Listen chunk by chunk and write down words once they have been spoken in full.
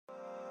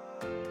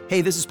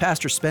Hey, this is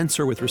Pastor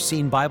Spencer with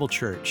Racine Bible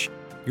Church.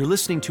 You're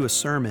listening to a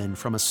sermon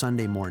from a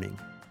Sunday morning.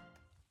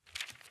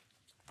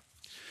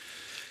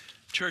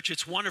 Church,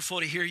 it's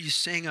wonderful to hear you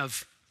sing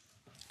of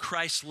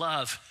Christ's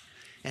love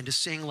and to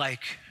sing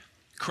like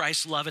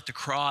Christ's love at the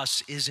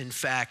cross is in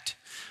fact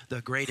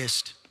the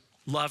greatest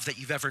love that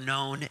you've ever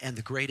known and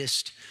the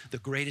greatest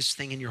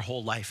thing in your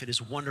whole life. It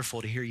is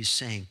wonderful to hear you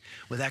sing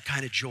with that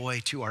kind of joy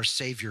to our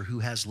Savior who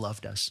has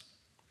loved us.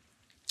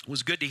 It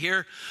was good to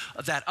hear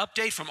that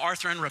update from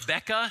Arthur and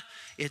Rebecca.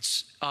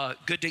 It's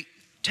good to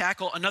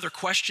tackle another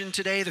question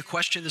today. The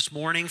question this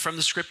morning from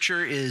the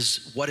scripture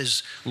is, what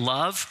is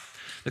love?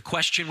 The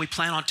question we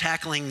plan on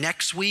tackling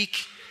next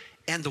week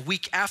and the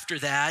week after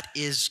that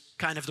is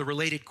kind of the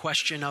related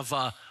question of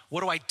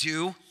what do I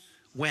do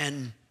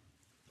when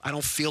I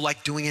don't feel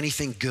like doing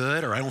anything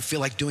good or I don't feel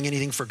like doing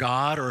anything for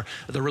God? Or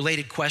the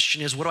related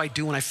question is, what do I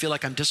do when I feel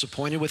like I'm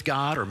disappointed with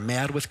God or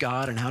mad with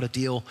God, and how to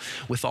deal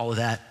with all of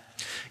that?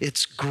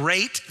 It's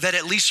great that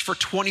at least for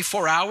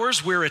 24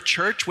 hours, we're a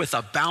church with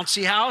a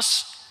bouncy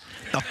house,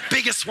 the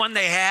biggest one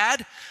they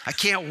had. I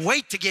can't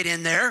wait to get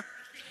in there.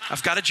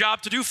 I've got a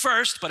job to do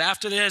first, but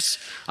after this,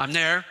 I'm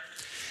there.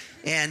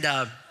 And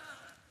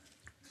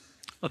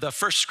the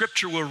first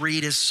scripture we'll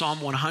read is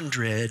Psalm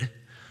 100,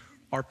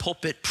 our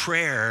pulpit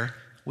prayer.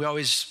 We're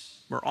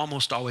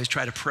almost always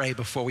try to pray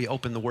before we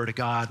open the Word of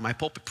God. My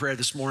pulpit prayer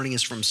this morning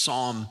is from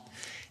Psalm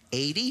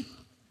 80,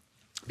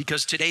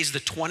 because today's the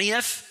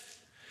 20th.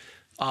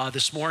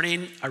 This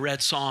morning, I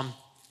read Psalm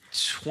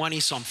 20,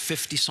 Psalm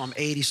 50, Psalm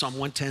 80, Psalm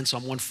 110,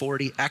 Psalm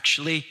 140.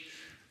 Actually, it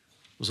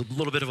was a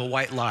little bit of a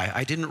white lie.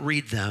 I didn't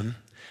read them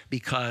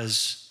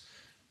because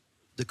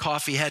the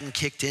coffee hadn't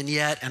kicked in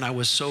yet, and I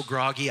was so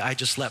groggy, I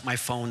just let my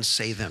phone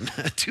say them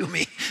to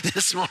me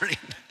this morning.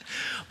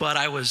 But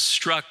I was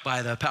struck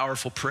by the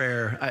powerful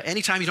prayer.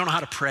 Anytime you don't know how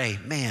to pray,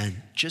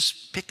 man,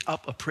 just pick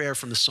up a prayer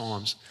from the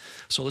Psalms.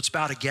 So let's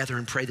bow together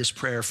and pray this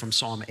prayer from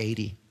Psalm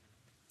 80.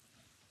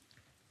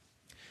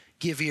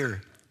 Give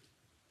ear,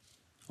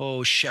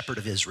 O shepherd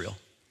of Israel,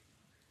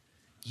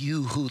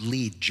 you who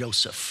lead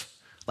Joseph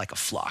like a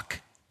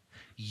flock,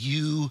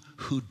 you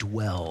who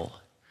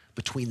dwell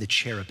between the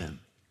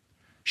cherubim,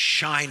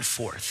 shine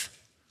forth,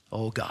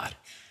 O God.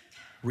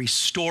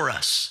 Restore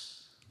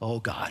us, O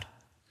God.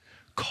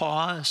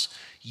 Cause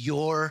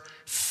your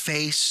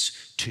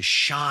face to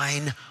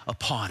shine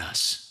upon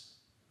us,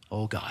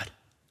 O God,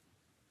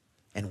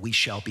 and we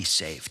shall be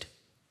saved.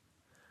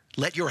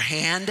 Let your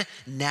hand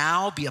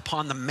now be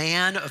upon the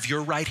man of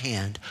your right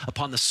hand,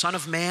 upon the Son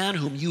of Man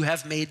whom you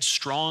have made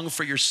strong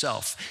for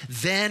yourself.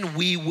 Then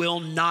we will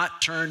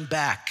not turn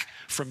back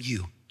from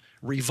you.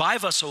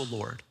 Revive us, O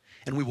Lord,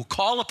 and we will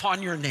call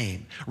upon your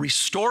name.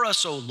 Restore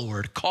us, O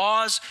Lord.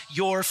 Cause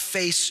your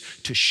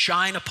face to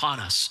shine upon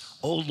us,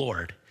 O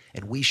Lord,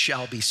 and we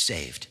shall be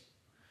saved.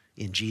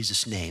 In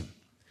Jesus' name,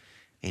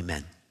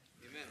 amen.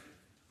 Amen.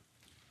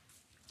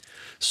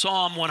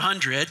 Psalm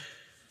 100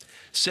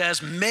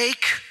 says,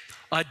 make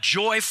a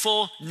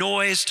joyful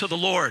noise to the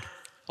Lord,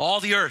 all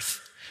the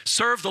earth.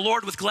 Serve the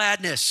Lord with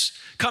gladness.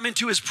 Come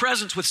into his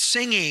presence with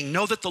singing.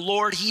 Know that the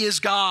Lord, he is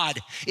God.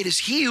 It is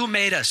he who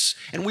made us,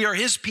 and we are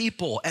his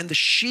people and the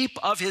sheep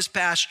of his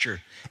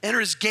pasture.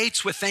 Enter his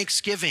gates with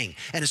thanksgiving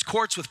and his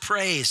courts with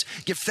praise.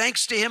 Give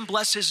thanks to him,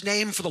 bless his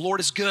name, for the Lord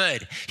is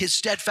good. His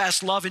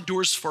steadfast love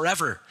endures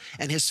forever,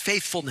 and his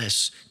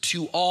faithfulness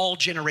to all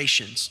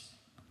generations.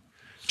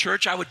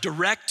 Church, I would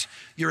direct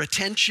your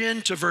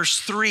attention to verse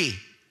 3.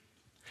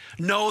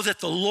 Know that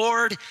the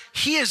Lord,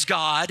 he is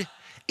God.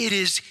 It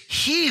is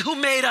he who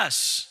made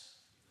us,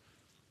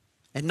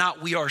 and not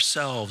we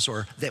ourselves,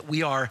 or that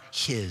we are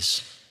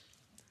his.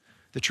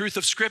 The truth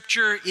of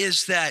Scripture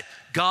is that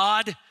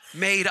God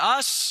made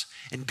us,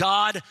 and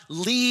God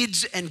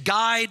leads and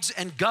guides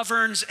and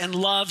governs and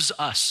loves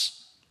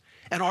us.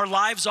 And our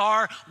lives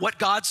are what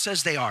God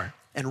says they are,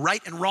 and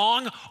right and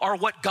wrong are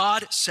what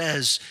God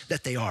says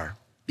that they are,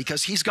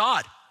 because he's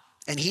God.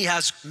 And he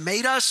has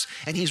made us,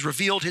 and he's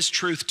revealed his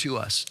truth to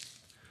us.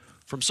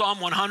 From Psalm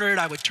 100,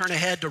 I would turn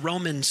ahead to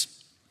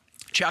Romans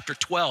chapter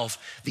 12,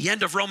 the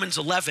end of Romans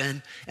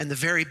 11 and the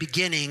very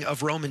beginning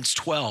of Romans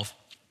 12.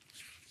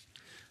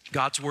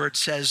 God's word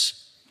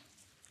says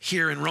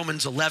here in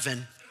Romans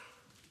 11,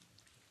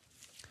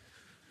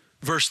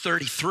 verse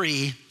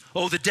 33,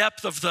 oh, the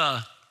depth of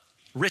the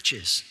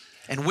riches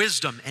and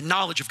wisdom and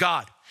knowledge of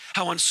God.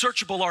 How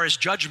unsearchable are his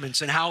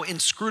judgments and how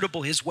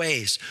inscrutable his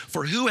ways.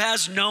 For who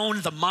has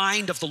known the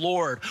mind of the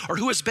Lord, or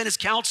who has been his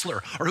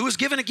counselor, or who has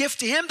given a gift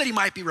to him that he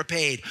might be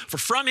repaid? For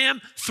from him,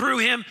 through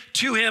him,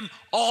 to him,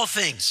 all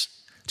things.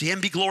 To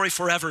him be glory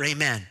forever,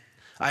 amen.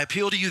 I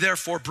appeal to you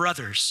therefore,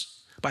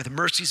 brothers, by the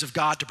mercies of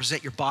God, to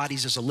present your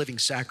bodies as a living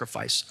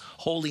sacrifice,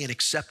 holy and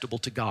acceptable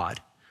to God,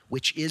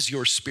 which is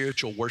your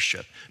spiritual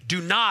worship.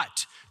 Do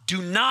not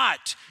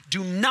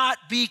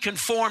be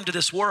conformed to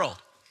this world,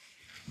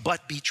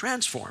 but be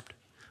transformed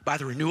by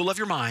the renewal of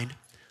your mind,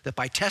 that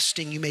by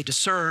testing you may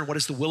discern what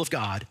is the will of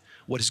God,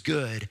 what is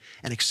good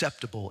and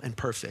acceptable and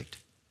perfect.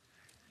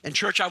 And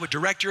church, I would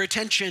direct your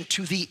attention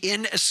to the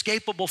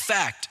inescapable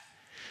fact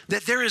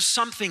that there is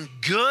something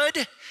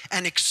good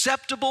and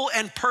acceptable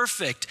and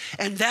perfect,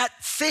 and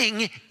that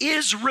thing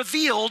is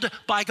revealed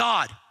by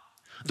God.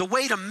 The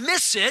way to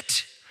miss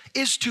it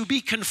is to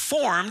be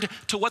conformed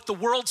to what the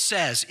world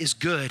says is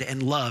good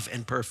and love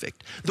and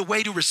perfect. The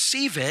way to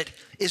receive it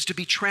is to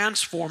be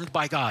transformed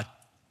by God.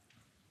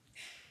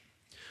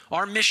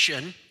 Our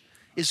mission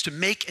is to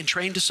make and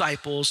train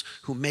disciples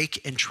who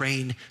make and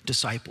train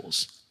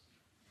disciples.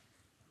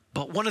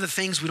 But one of the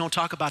things we don't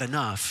talk about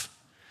enough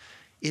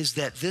is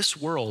that this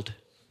world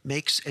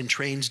makes and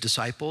trains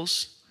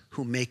disciples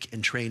who make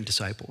and train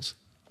disciples.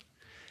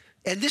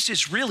 And this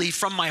is really,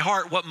 from my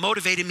heart, what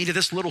motivated me to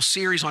this little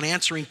series on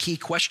answering key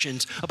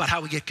questions about how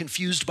we get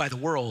confused by the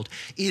world,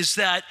 is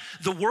that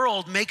the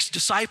world makes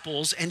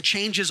disciples and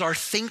changes our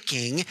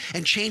thinking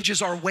and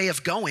changes our way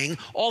of going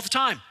all the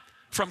time.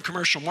 From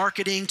commercial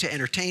marketing to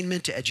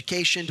entertainment to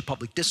education to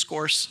public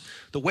discourse,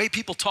 the way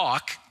people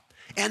talk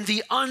and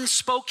the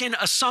unspoken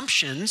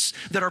assumptions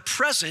that are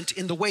present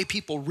in the way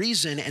people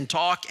reason and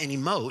talk and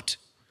emote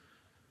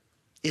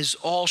is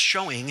all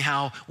showing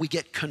how we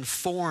get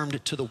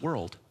conformed to the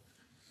world.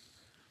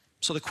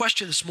 So the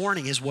question this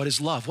morning is, what is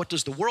love? What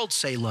does the world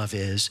say love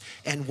is?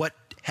 And what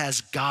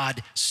has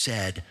God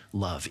said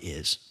love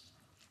is?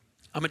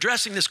 I'm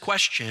addressing this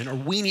question, or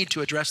we need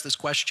to address this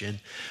question,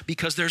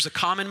 because there's a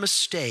common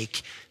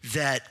mistake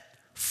that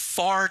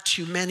far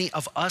too many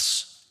of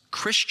us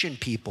Christian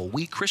people,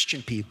 we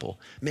Christian people,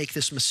 make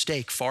this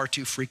mistake far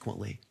too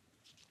frequently.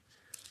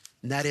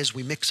 And that is,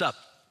 we mix up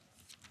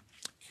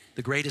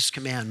the greatest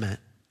commandment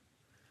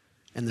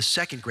and the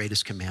second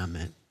greatest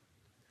commandment,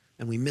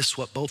 and we miss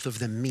what both of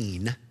them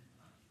mean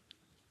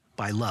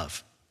by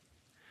love.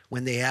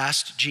 When they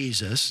asked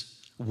Jesus,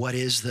 what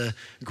is the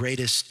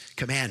greatest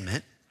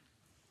commandment?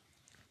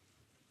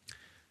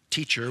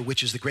 Teacher,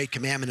 which is the great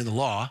commandment in the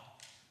law?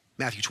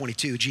 Matthew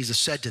 22, Jesus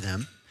said to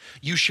them,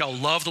 you shall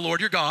love the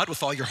Lord your God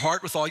with all your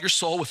heart, with all your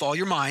soul, with all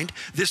your mind.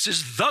 This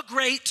is the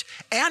great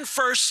and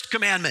first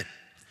commandment.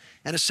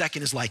 And a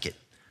second is like it.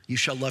 You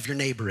shall love your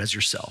neighbor as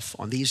yourself.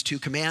 On these two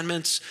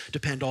commandments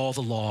depend all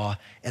the law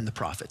and the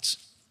prophets.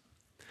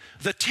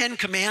 The 10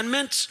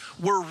 commandments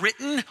were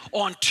written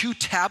on 2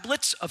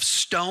 tablets of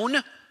stone.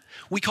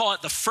 We call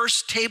it the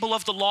first table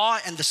of the law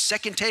and the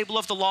second table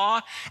of the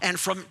law. And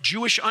from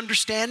Jewish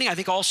understanding, I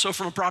think also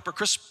from a proper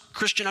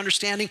Christian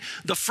understanding,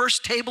 the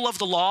first table of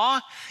the law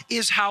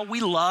is how we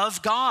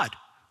love God.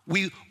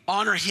 We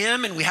honor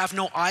him and we have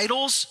no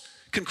idols,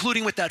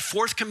 concluding with that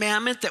 4th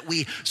commandment that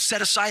we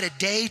set aside a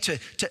day to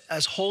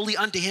as holy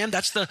unto him.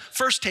 That's the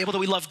first table, that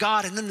we love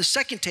God. And then the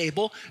second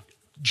table,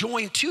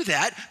 joined to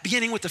that,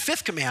 beginning with the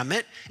 5th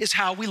commandment, is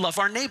how we love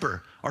our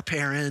neighbor, our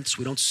parents,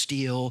 we don't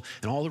steal,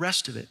 and all the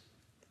rest of it.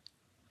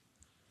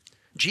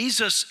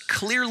 Jesus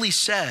clearly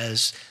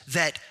says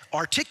that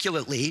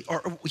articulately,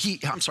 he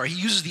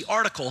uses the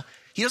article.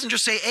 He doesn't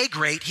just say a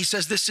great, he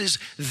says this is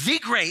the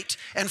great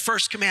and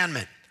first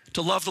commandment,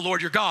 to love the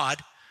Lord your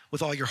God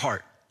with all your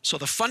heart. So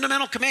the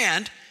fundamental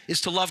command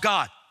is to love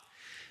God.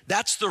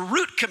 That's the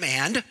root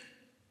command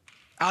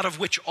out of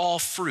which all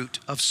fruit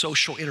of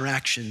social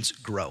interactions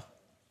grow.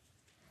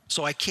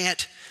 So I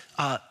can't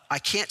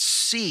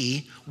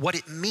see what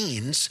it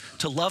means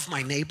to love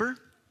my neighbor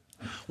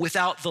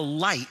without the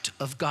light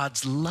of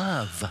God's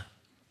love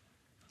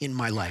in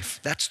my life.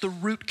 That's the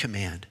root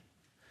command.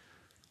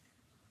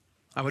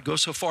 I would go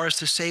so far as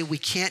to say we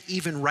can't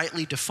even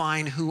rightly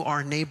define who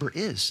our neighbor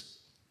is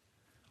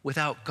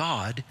without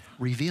God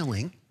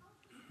revealing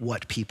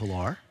what people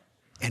are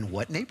and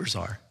what neighbors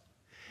are.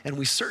 And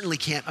we certainly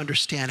can't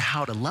understand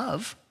how to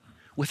love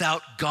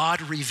without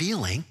God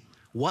revealing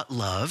what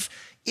love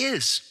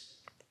is.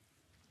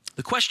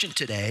 The question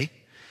today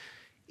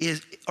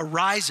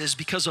arises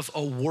because of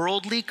a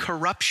worldly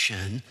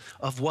corruption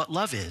of what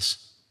love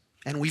is.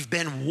 And we've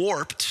been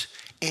warped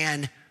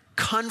and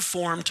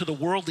conformed to the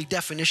worldly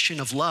definition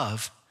of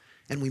love,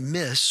 and we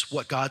miss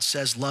what God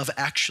says love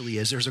actually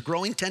is. There's a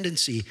growing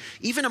tendency,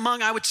 even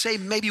among, I would say,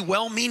 maybe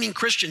well-meaning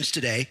Christians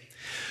today,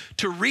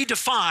 to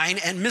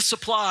redefine and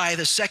misapply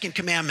the 2nd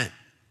commandment.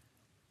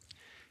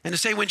 And to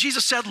say, when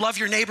Jesus said, love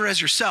your neighbor as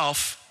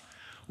yourself,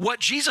 what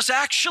Jesus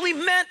actually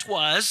meant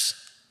was,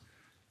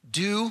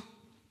 do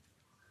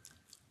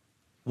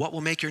what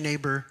will make your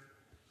neighbor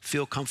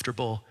feel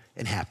comfortable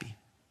and happy.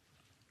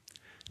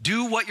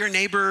 Do what your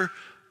neighbor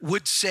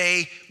would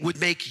say would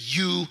make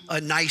you a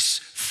nice,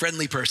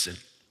 friendly person.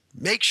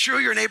 Make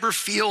sure your neighbor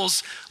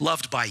feels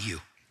loved by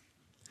you.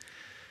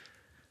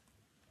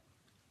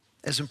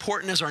 As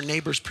important as our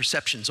neighbor's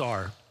perceptions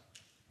are,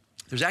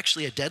 there's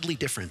actually a deadly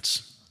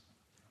difference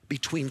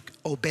between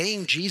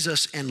obeying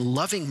Jesus and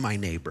loving my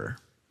neighbor,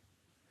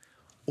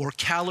 or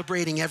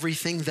calibrating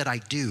everything that I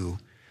do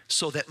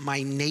so that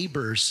my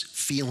neighbor's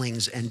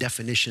feelings and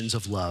definitions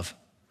of love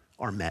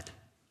are met.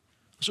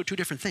 Those are 2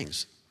 different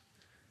things.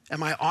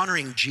 Am I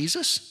honoring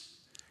Jesus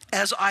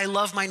as I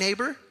love my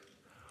neighbor?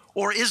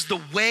 Or is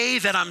the way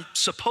that I'm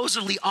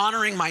supposedly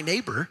honoring my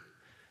neighbor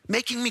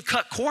making me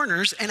cut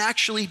corners and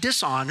actually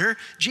dishonor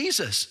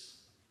Jesus?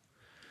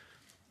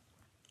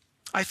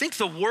 I think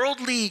the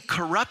worldly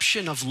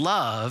corruption of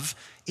love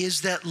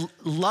is that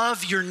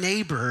love your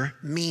neighbor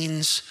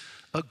means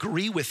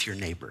agree with your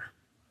neighbor.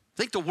 I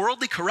think the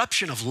worldly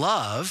corruption of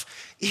love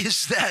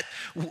is that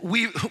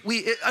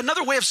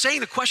another way of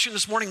saying the question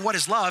this morning, what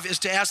is love, is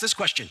to ask this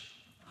question.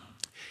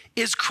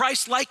 Is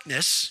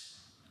Christ-likeness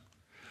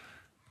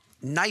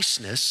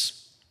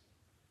niceness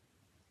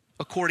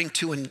according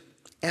to an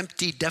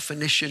empty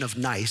definition of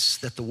nice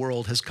that the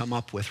world has come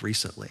up with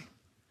recently?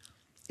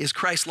 Is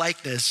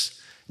Christ-likeness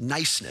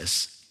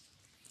niceness?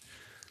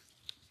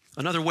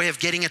 Another way of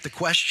getting at the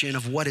question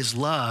of what is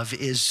love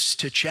is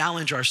to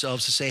challenge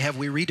ourselves to say, have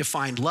we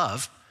redefined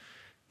love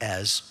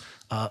as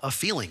a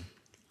feeling?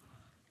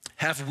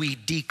 Have we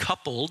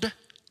decoupled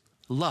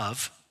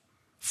love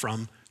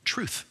from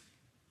truth?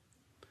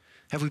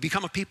 Have we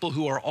become a people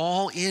who are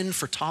all in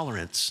for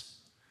tolerance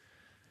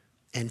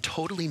and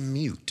totally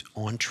mute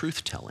on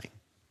truth-telling?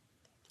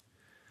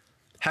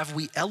 Have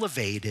we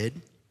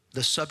elevated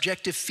the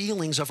subjective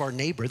feelings of our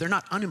neighbor? They're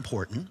not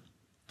unimportant,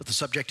 but the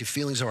subjective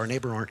feelings of our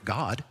neighbor aren't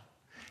God.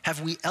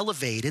 Have we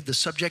elevated the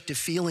subjective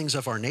feelings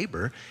of our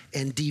neighbor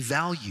and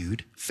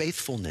devalued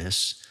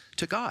faithfulness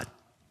to God?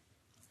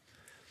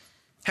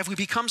 Have we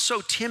become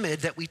so timid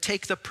that we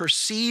take the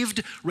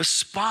perceived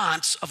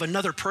response of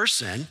another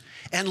person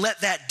and let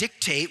that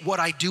dictate what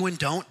I do and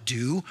don't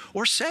do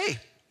or say?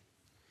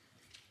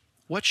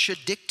 What should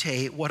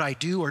dictate what I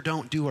do or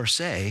don't do or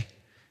say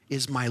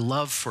is my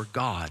love for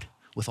God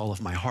with all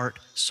of my heart,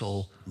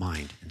 soul,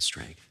 mind, and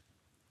strength.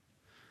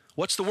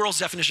 What's the world's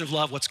definition of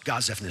love? What's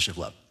God's definition of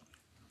love?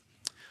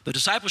 The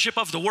discipleship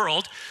of the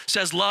world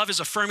says love is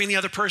affirming the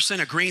other person,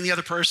 agreeing the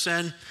other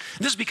person. And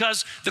this is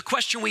because the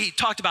question we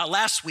talked about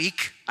last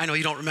week, I know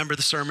you don't remember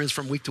the sermons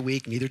from week to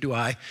week, neither do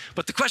I,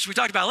 but the question we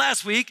talked about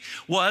last week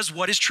was,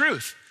 what is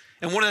truth?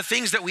 And one of the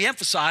things that we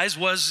emphasized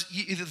was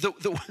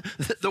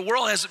the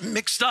world has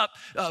mixed up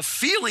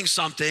feeling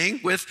something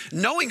with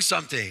knowing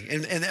something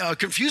and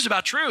confused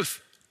about truth.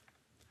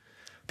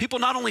 People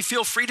not only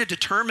feel free to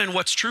determine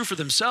what's true for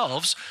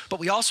themselves, but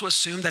we also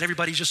assume that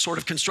everybody just sort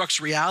of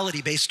constructs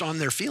reality based on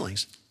their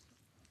feelings.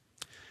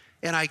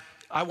 And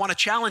I want to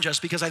challenge us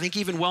because I think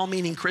even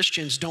well-meaning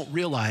Christians don't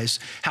realize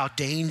how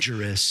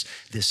dangerous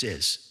this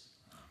is.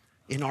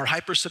 In our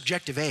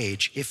hyper-subjective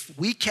age, if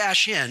we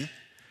cash in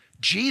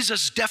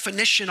Jesus'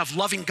 definition of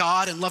loving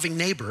God and loving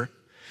neighbor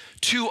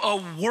to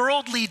a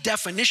worldly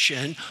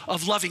definition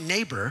of loving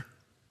neighbor,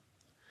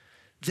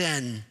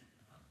 then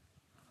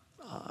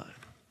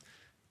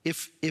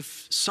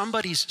if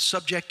somebody's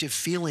subjective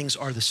feelings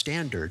are the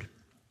standard,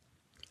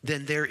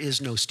 then there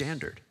is no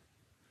standard.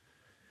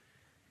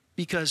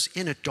 Because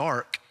in a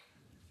dark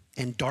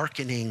and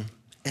darkening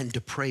and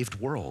depraved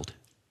world,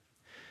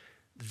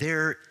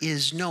 there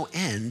is no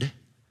end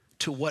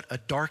to what a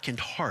darkened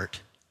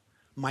heart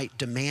might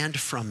demand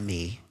from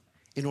me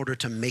in order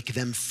to make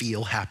them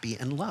feel happy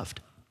and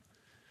loved.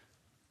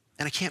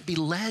 And I can't be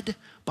led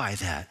by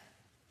that.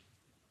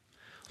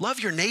 Love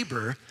your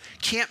neighbor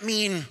can't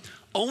mean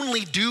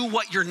only do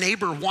what your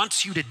neighbor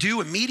wants you to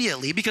do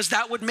immediately, because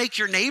that would make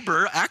your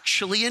neighbor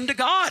actually into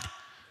God.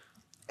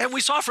 And we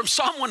saw from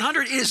Psalm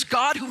 100, it is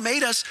God who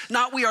made us,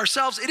 not we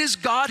ourselves. It is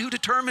God who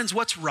determines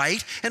what's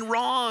right and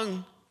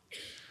wrong.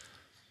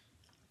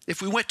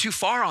 If we went too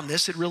far on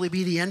this, it'd really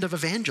be the end of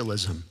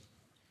evangelism.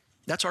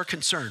 That's our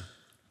concern.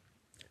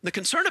 The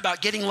concern about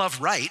getting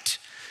love right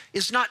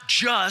is not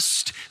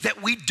just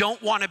that we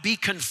don't want to be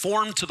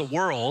conformed to the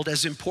world,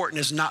 as important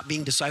as not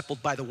being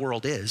discipled by the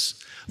world is.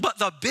 But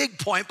the big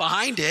point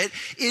behind it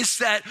is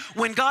that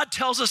when God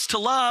tells us to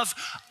love,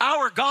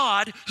 our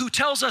God who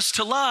tells us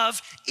to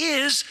love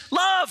is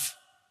love.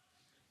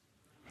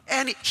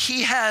 And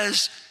he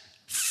has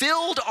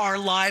filled our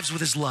lives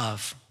with his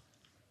love.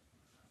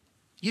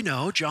 You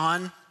know,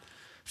 John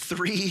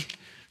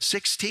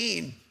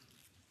 3:16.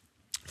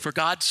 For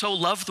God so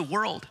loved the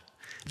world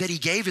that he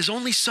gave his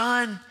only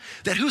son,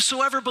 that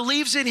whosoever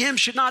believes in him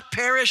should not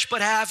perish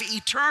but have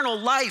eternal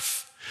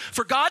life.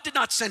 For God did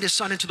not send his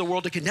son into the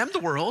world to condemn the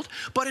world,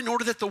 but in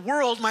order that the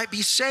world might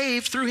be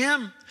saved through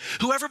him.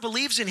 Whoever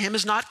believes in him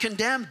is not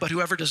condemned, but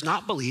whoever does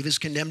not believe is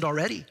condemned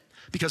already,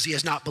 because he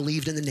has not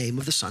believed in the name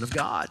of the Son of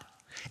God.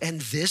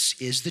 And this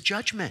is the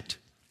judgment.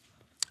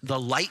 The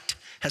light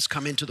has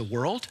come into the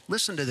world,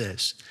 listen to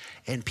this,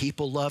 and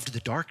people loved the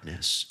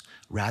darkness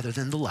rather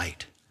than the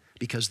light,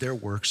 because their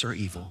works are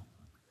evil.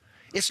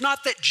 It's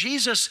not that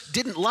Jesus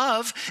didn't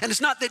love, and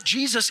it's not that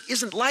Jesus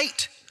isn't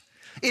light.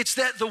 It's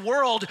that the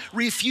world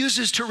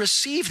refuses to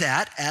receive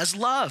that as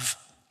love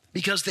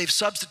because they've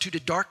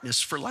substituted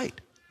darkness for light.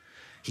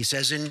 He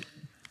says in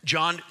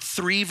John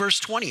 3,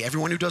 verse 20,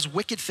 everyone who does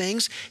wicked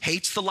things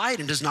hates the light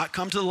and does not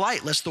come to the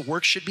light, lest their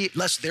works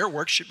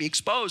should be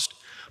exposed.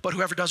 But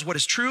whoever does what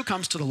is true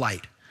comes to the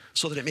light,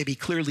 so that it may be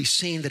clearly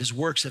seen that his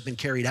works have been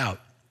carried out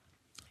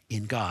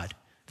in God.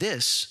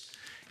 This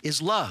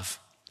is love.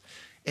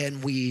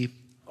 And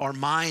our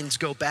minds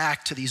go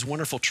back to these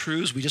wonderful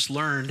truths we just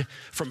learned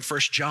from 1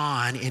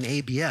 John in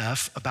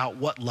ABF about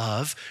what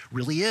love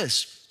really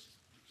is.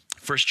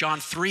 1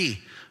 John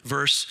 3,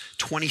 verse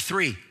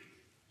 23.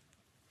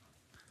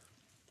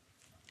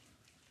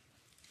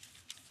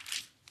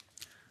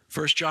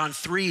 1 John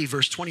 3,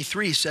 verse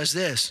 23 says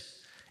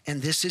this,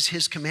 and this is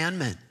his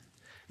commandment,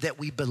 that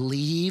we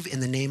believe in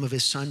the name of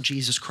his Son,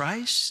 Jesus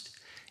Christ,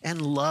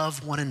 and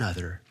love one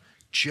another,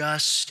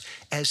 just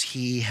as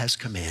he has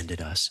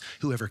commanded us.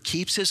 Whoever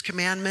keeps his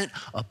commandment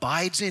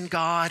abides in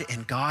God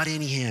and God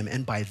in him.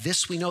 And by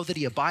this we know that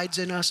he abides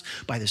in us,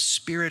 by the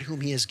Spirit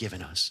whom he has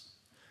given us.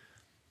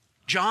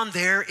 John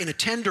there, in a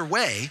tender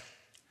way,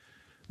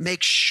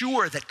 makes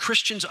sure that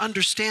Christians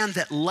understand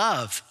that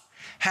love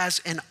has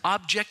an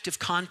objective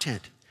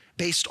content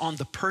based on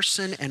the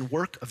person and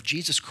work of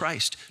Jesus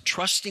Christ,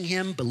 trusting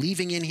him,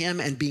 believing in him,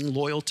 and being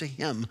loyal to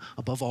him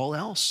above all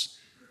else.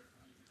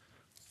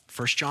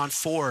 1 John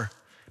 4,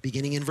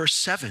 beginning in verse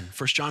 7,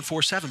 1 John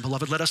 4, 7,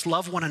 beloved, let us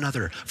love one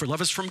another, for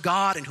love is from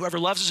God, and whoever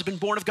loves has been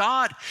born of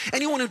God.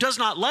 Anyone who does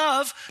not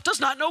love does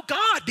not know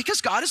God, because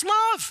God is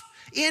love.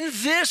 In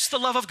this, the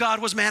love of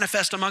God was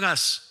manifest among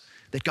us,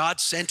 that God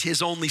sent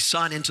his only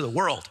Son into the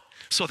world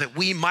so that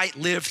we might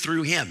live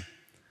through him.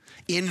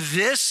 In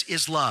this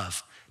is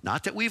love,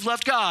 not that we've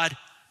loved God,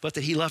 but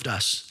that he loved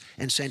us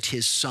and sent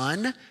his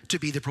Son to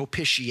be the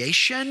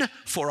propitiation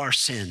for our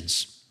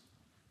sins.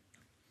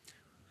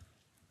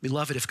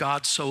 Beloved, if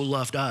God so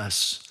loved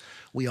us,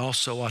 we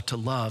also ought to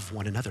love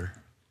one another.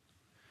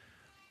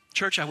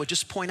 Church, I would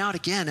just point out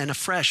again and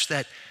afresh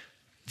that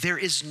there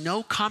is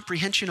no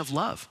comprehension of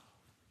love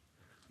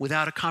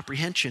without a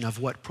comprehension of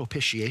what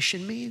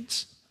propitiation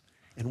means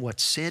and what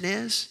sin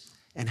is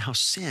and how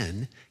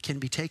sin can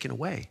be taken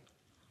away.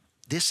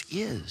 This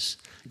is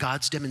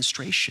God's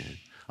demonstration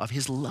of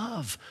his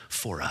love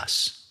for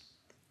us.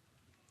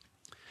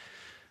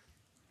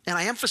 And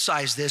I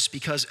emphasize this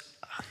because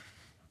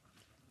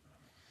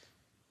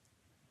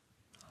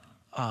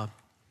it's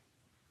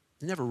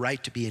never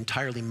right to be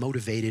entirely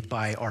motivated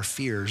by our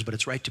fears, but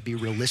it's right to be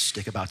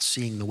realistic about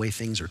seeing the way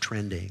things are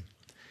trending.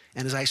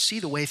 And as I see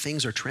the way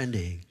things are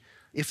trending,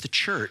 if the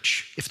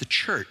church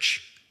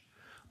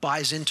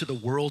buys into the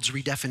world's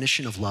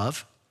redefinition of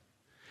love,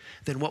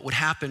 then what would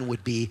happen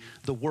would be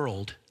the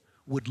world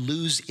would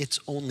lose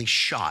its only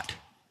shot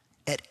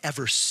at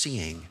ever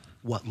seeing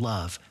what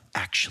love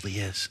actually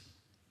is.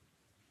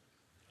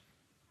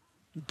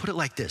 Put it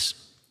like this.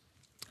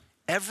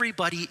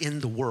 Everybody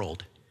in the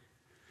world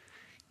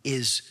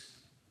is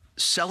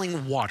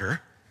selling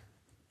water,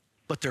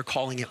 but they're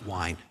calling it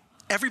wine.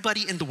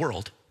 Everybody in the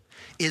world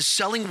is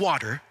selling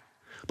water,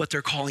 but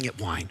they're calling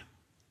it wine.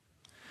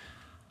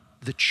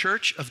 The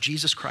church of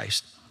Jesus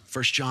Christ,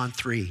 1 John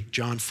 3,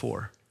 John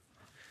 4,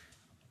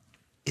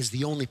 is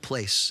the only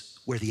place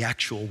where the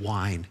actual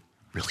wine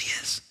really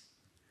is.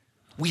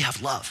 We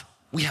have love.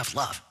 We have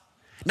love.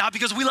 Not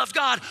because we love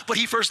God, but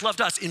he first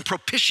loved us in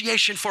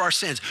propitiation for our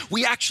sins.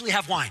 We actually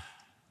have wine.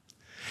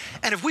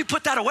 And if we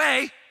put that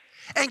away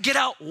and get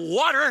out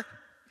water,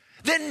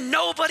 then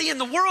nobody in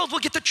the world will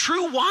get the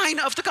true wine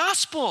of the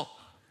gospel.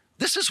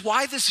 This is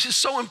why this is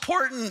so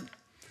important.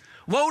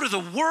 Woe to the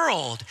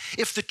world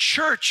if the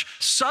church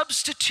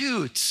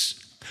substitutes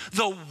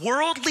the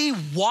worldly,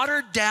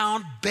 watered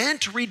down,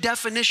 bent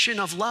redefinition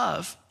of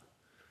love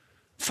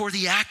for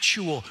the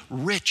actual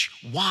rich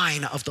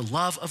wine of the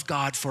love of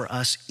God for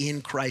us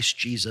in Christ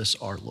Jesus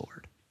our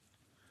Lord.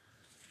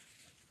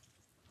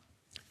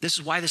 This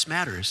is why this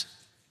matters.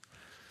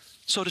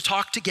 So to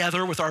talk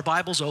together with our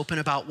Bibles open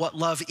about what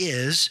love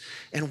is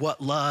and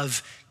what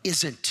love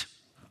isn't.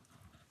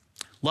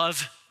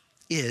 Love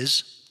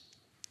is,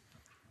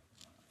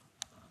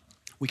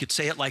 we could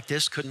say it like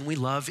this, couldn't we?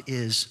 Love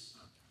is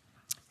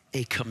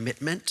a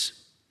commitment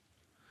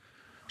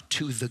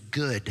to the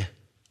good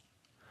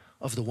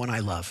of the one I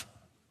love,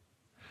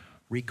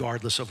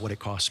 regardless of what it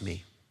costs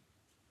me.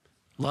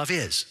 Love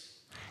is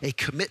a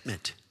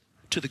commitment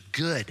to the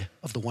good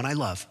of the one I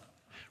love,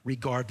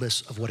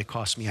 regardless of what it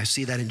costs me. I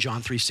see that in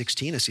John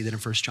 3:16. I see that in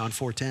 1 John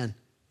 4:10.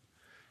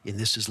 And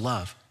this is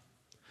love.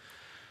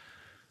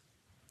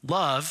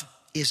 Love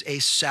is a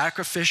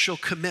sacrificial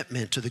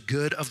commitment to the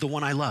good of the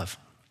one I love.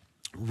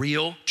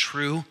 Real,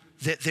 true,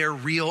 that they're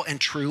real and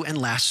true and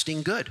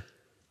lasting good.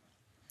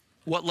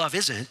 What love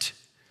isn't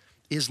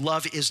is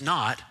love is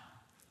not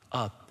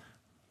a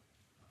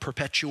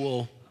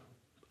perpetual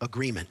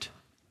agreement,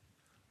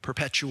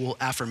 perpetual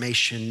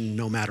affirmation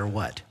no matter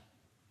what.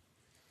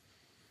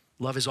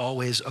 Love is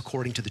always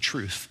according to the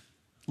truth.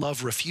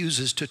 Love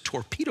refuses to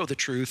torpedo the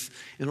truth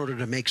in order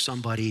to make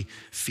somebody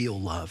feel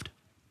loved.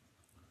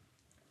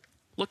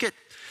 Look at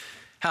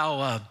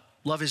how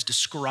love is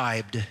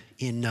described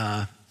in,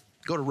 go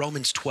to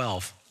Romans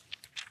 12.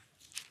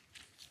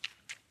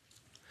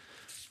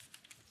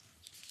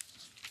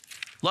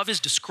 Love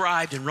is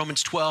described in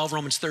Romans 12,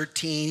 Romans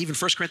 13, even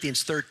 1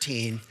 Corinthians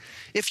 13.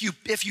 If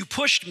you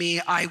pushed me,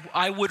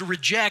 I would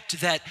reject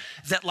that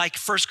like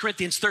 1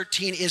 Corinthians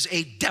 13 is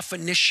a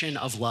definition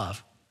of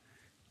love.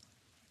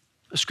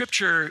 The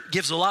scripture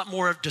gives a lot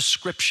more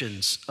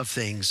descriptions of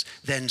things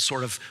than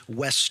sort of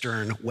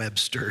Western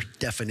Webster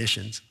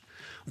definitions.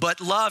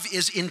 But love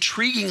is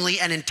intriguingly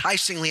and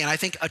enticingly, and I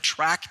think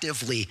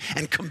attractively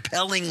and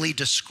compellingly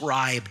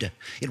described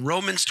in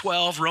Romans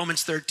 12,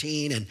 Romans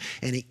 13, and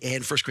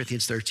 1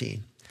 Corinthians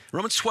 13.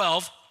 Romans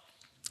 12,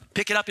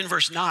 Pick it up in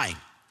verse 9.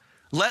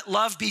 Let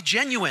love be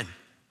genuine.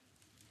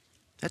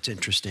 That's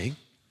interesting.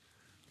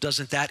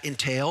 Doesn't that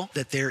entail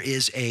that there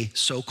is a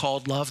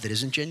so-called love that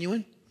isn't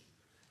genuine?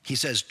 He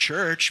says,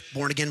 church,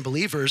 born-again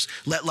believers,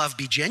 let love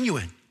be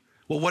genuine.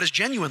 Well, what is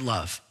genuine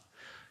love?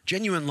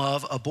 Genuine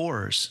love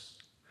abhors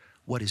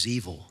what is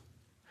evil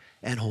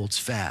and holds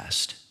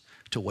fast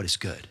to what is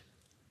good.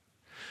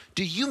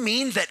 Do you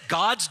mean that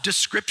God's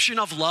description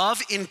of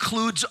love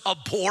includes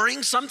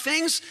abhorring some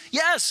things?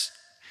 Yes.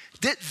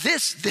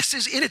 This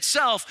is in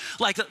itself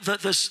like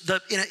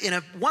in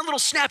a one little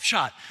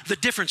snapshot, the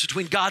difference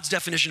between God's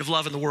definition of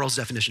love and the world's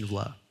definition of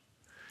love.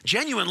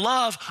 Genuine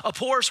love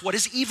abhors what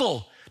is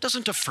evil,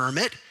 doesn't affirm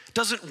it,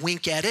 doesn't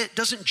wink at it,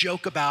 doesn't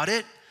joke about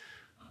it.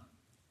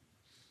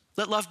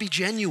 Let love be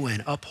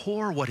genuine,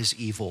 abhor what is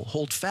evil,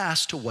 hold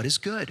fast to what is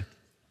good.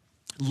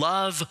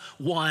 Love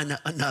one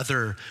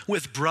another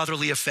with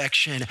brotherly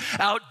affection.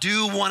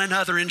 Outdo one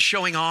another in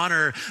showing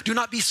honor. Do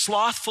not be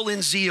slothful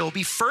in zeal.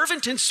 Be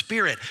fervent in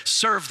spirit.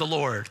 Serve the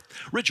Lord.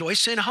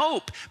 Rejoice in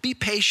hope. Be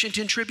patient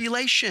in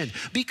tribulation.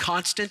 Be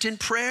constant in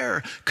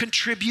prayer.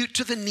 Contribute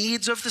to the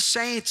needs of the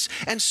saints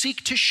and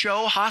seek to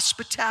show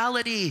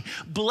hospitality.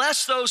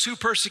 Bless those who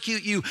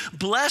persecute you.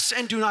 Bless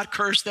and do not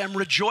curse them.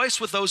 Rejoice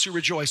with those who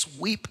rejoice.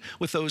 Weep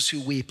with those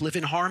who weep. Live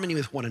in harmony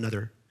with one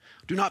another.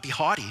 Do not be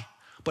haughty,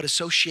 but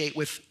associate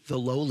with the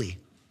lowly.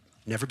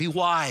 Never be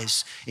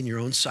wise in your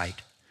own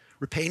sight.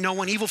 Repay no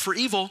one evil for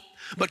evil,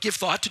 but give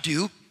thought to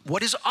do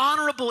what is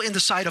honorable in the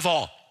sight of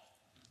all.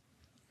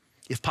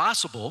 If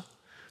possible,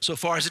 so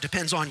far as it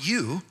depends on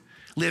you,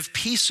 live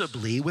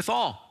peaceably with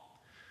all.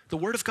 The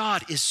word of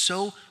God is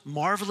so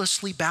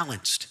marvelously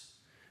balanced.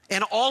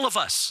 And all of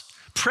us,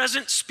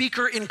 present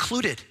speaker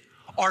included,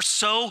 are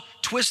so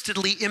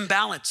twistedly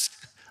imbalanced.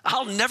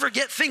 I'll never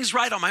get things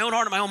right on my own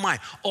heart and my own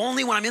mind,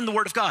 only when I'm in the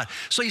Word of God.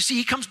 So you see,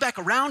 he comes back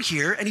around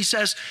here and he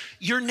says,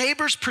 your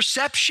neighbor's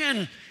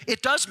perception,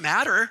 it does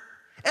matter.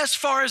 As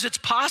far as it's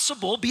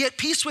possible, be at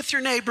peace with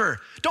your neighbor.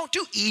 Don't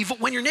do evil.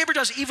 When your neighbor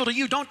does evil to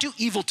you, don't do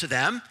evil to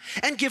them,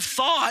 and give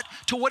thought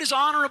to what is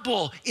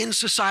honorable in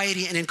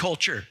society and in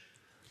culture.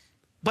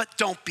 But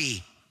don't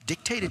be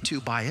dictated to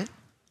by it.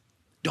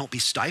 Don't be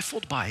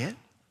stifled by it.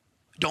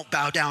 Don't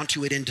bow down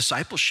to it in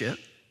discipleship.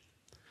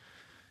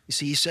 You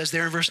see, he says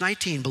there in verse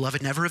 19,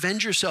 beloved, never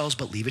avenge yourselves,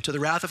 but leave it to the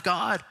wrath of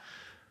God.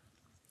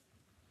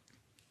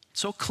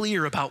 So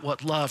clear about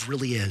what love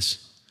really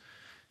is.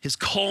 His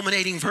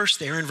culminating verse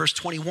there in verse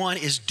 21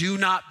 is, do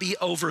not be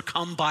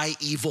overcome by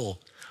evil,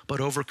 but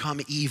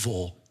overcome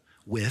evil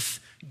with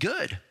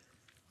good.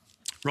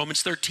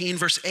 Romans 13,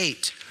 verse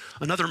 8,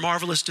 another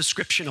marvelous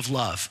description of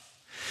love.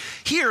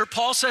 Here,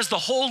 Paul says the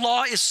whole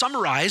law is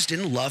summarized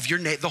in love your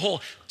neighbor. The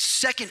whole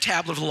second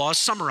tablet of the law is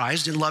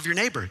summarized in love your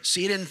neighbor.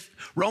 See it in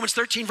Romans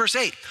 13, verse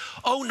 8.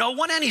 Owe no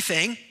one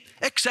anything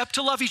except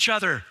to love each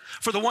other.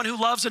 For the one who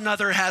loves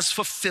another has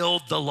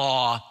fulfilled the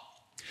law.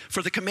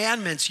 For the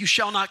commandments, you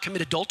shall not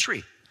commit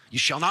adultery. You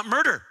shall not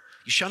murder.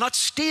 You shall not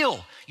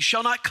steal. You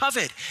shall not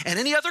covet. And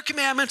any other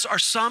commandments are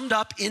summed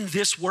up in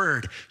this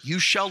word. You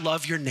shall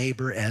love your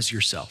neighbor as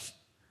yourself.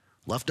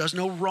 Love does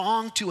no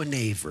wrong to a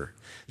neighbor.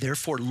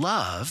 Therefore,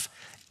 love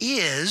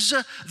is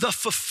the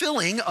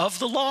fulfilling of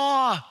the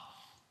law.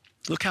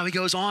 Look how he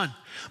goes on.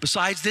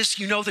 Besides this,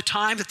 you know the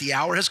time that the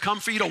hour has come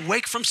for you to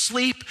wake from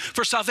sleep,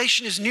 for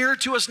salvation is nearer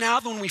to us now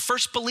than when we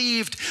first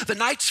believed. The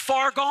night's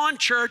far gone,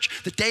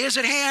 church. The day is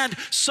at hand.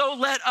 So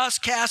let us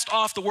cast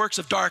off the works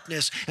of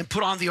darkness and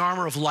put on the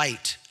armor of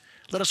light.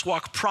 Let us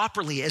walk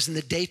properly as in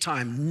the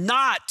daytime,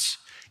 not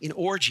in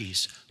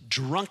orgies,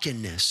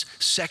 drunkenness,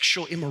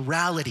 sexual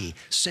immorality,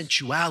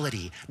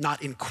 sensuality,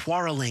 not in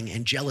quarreling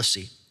and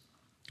jealousy,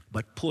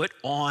 but put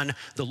on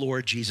the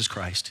Lord Jesus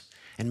Christ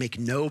and make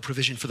no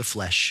provision for the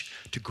flesh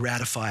to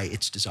gratify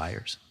its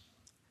desires.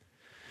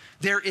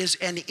 There is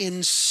an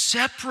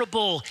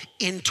inseparable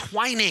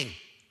entwining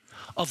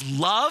of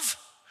love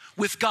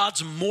with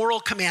God's moral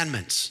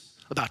commandments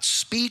about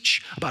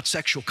speech, about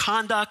sexual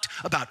conduct,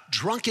 about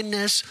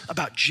drunkenness,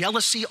 about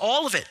jealousy,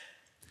 all of it.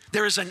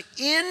 There is an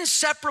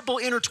inseparable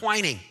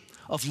intertwining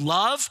of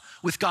love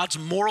with God's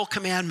moral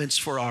commandments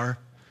for our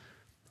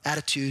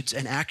attitudes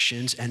and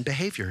actions and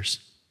behaviors.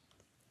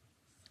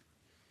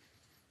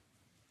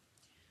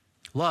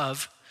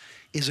 Love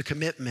is a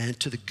commitment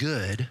to the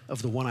good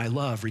of the one I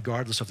love,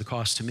 regardless of the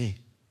cost to me.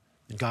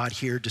 And God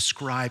here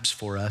describes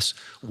for us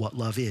what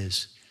love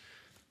is.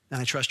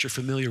 And I trust you're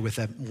familiar with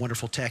that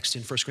wonderful text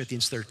in 1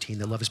 Corinthians 13,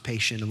 that love is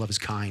patient and love is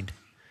kind.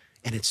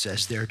 And it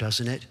says there,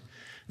 doesn't it,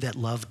 that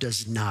love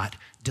does not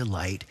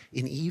delight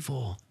in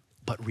evil,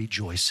 but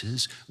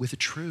rejoices with the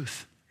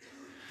truth.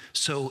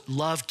 So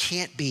love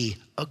can't be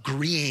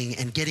agreeing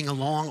and getting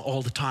along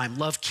all the time.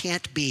 Love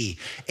can't be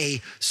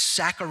a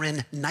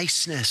saccharine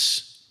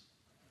niceness.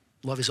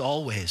 Love is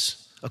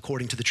always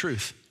according to the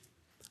truth,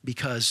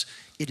 because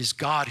it is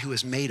God who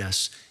has made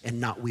us and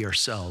not we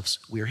ourselves.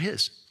 We are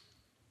his.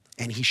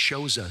 And he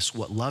shows us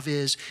what love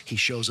is. He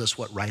shows us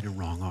what right and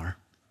wrong are.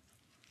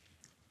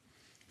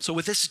 So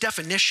with this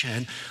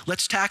definition,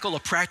 let's tackle a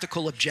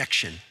practical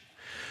objection.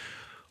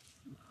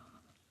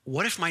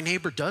 what if my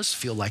neighbor does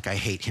feel like I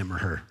hate him or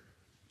her?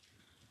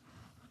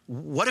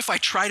 What if I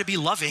try to be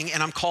loving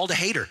and I'm called a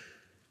hater?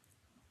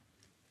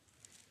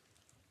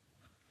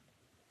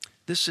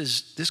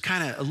 This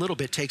kind of a little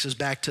bit takes us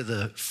back to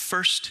the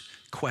first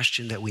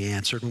question that we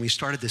answered when we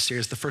started this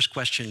series. The first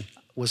question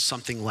was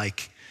something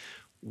like,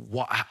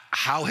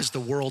 how has the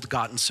world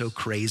gotten so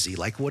crazy?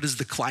 Like, what is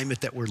the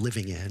climate that we're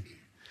living in?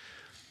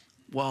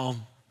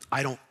 Well,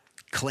 I don't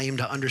claim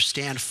to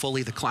understand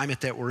fully the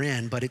climate that we're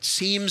in, but it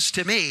seems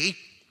to me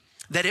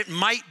that it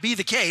might be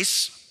the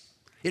case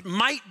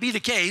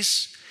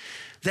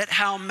that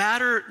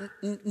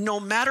no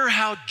matter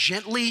how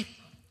gently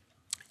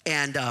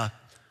and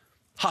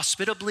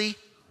hospitably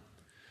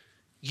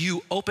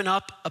you open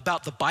up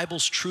about the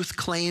Bible's truth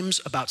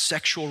claims about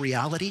sexual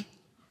reality,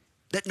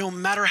 that no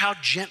matter how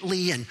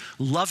gently and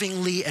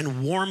lovingly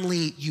and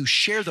warmly you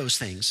share those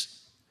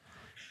things,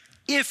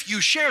 if you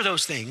share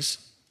those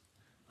things,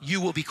 you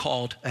will be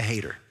called a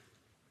hater,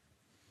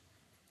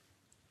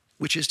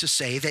 which is to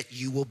say that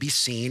you will be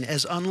seen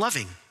as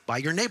unloving by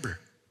your neighbor,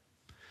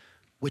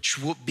 which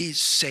will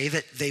say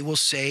that they will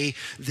say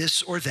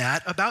this or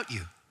that about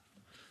you.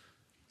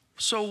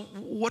 So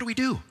what do we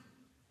do?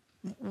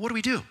 What do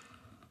we do?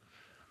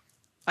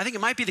 I think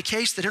it might be the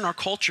case that in our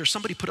culture,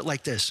 somebody put it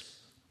like this: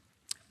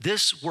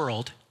 this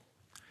world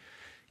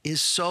is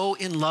so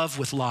in love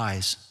with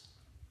lies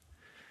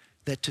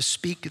that to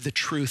speak the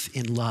truth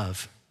in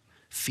love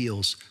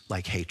feels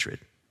like hatred.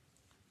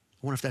 I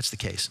wonder if that's the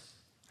case.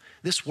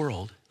 This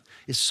world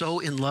is so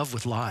in love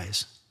with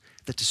lies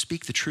that to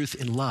speak the truth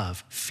in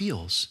love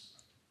feels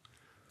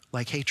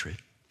like hatred.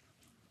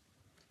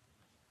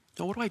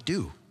 Now, what do I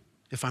do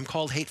if I'm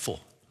called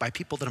hateful by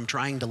people that I'm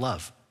trying to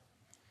love?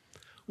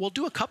 Well,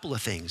 do a couple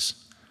of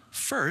things.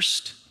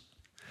 First,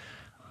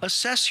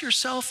 assess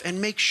yourself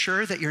and make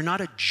sure that you're not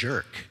a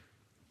jerk.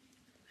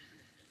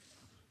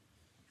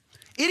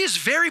 It is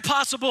very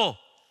possible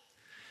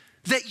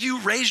that you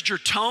raised your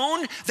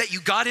tone, that you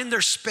got in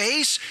their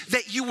space,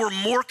 that you were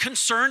more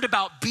concerned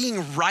about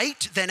being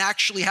right than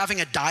actually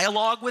having a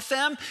dialogue with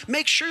them.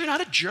 Make sure you're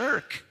not a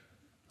jerk.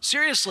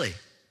 Seriously.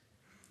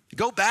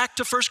 Go back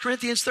to 1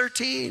 Corinthians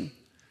 13.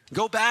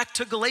 Go back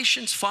to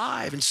Galatians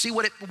 5 and see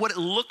what it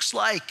looks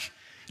like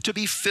to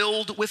be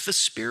filled with the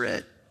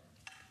Spirit.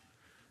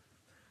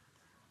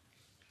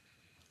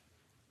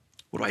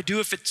 What do I do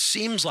if it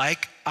seems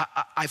like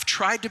I've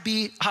tried to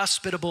be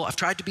hospitable, I've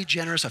tried to be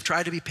generous, I've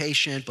tried to be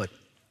patient, but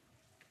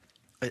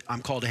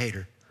I'm called a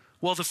hater?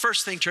 Well, the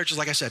first thing, church, is,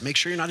 like I said, make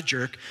sure you're not a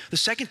jerk. The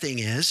second thing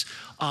is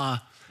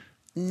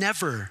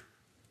never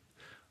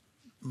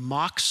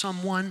mock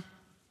someone,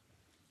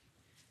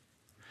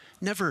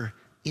 never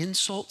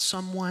insult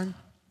someone,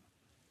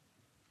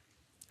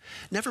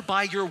 never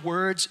by your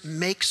words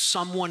make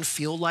someone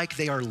feel like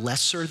they are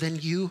lesser than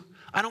you.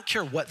 I don't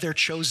care what their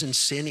chosen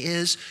sin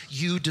is,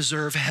 you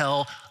deserve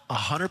hell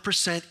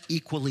 100%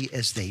 equally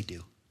as they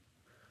do.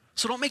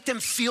 So don't make them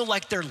feel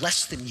like they're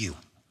less than you.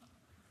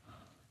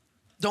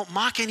 Don't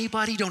mock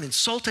anybody, don't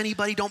insult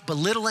anybody, don't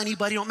belittle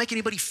anybody, don't make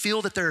anybody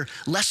feel that they're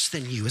less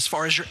than you as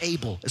far as you're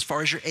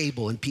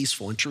able and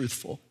peaceful and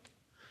truthful.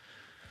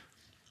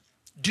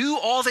 Do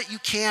all that you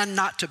can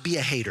not to be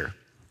a hater,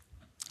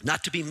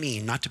 not to be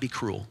mean, not to be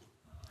cruel.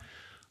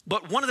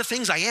 But one of the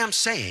things I am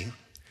saying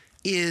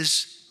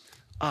is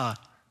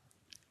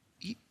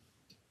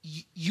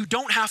you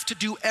don't have to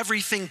do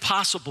everything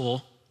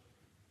possible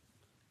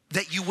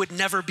that you would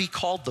never be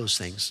called those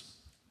things,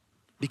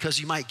 because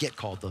you might get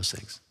called those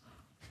things.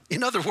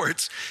 In other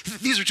words,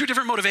 these are two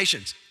different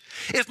motivations.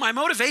 If my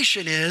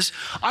motivation is,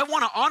 I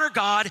want to honor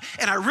God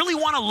and I really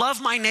want to love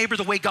my neighbor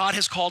the way God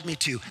has called me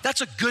to,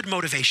 that's a good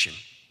motivation.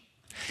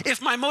 If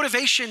my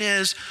motivation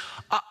is,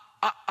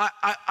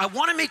 I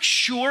want to make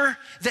sure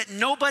that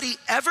nobody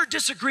ever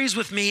disagrees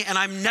with me and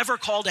I'm never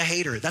called a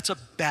hater, that's a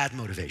bad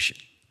motivation.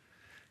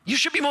 You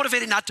should be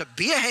motivated not to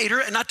be a hater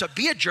and not to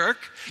be a jerk.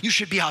 You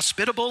should be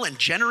hospitable and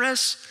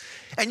generous,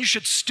 and you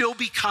should still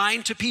be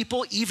kind to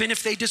people even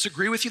if they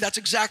disagree with you. That's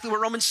exactly what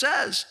Romans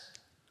says.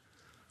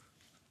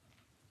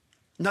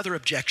 Another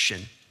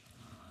objection.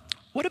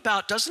 What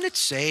about, doesn't it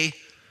say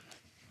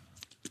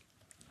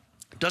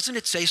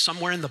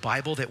somewhere in the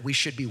Bible that we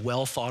should be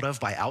well thought of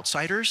by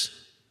outsiders?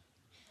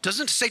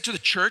 Doesn't it say to the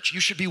church, you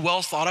should be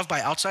well thought of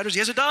by outsiders?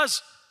 Yes, it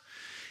does.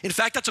 In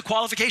fact, that's a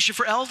qualification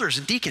for elders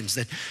and deacons,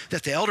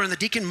 that the elder and the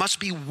deacon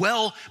must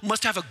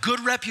have a good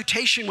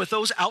reputation with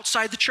those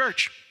outside the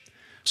church.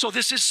 So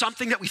this is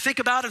something that we think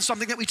about and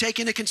something that we take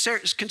into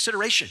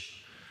consideration.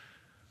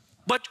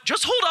 But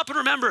just hold up and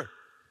remember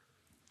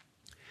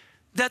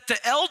that the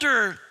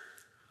elder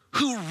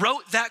who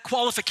wrote that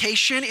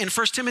qualification in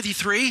 1 Timothy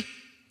 3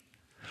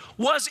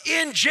 was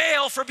in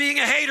jail for being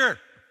a hater.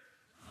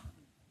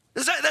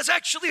 That's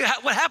actually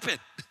what happened.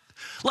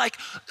 Like,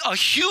 a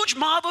huge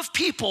mob of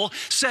people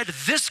said,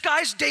 this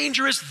guy's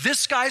dangerous,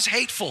 this guy's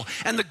hateful.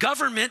 And the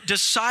government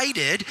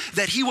decided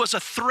that he was a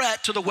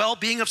threat to the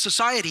well-being of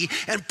society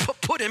and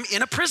put him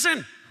in a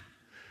prison.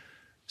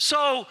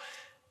 So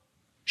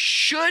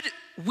should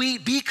we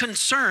be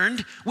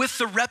concerned with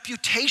the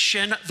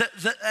reputation,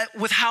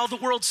 with how the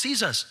world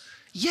sees us?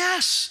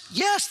 Yes,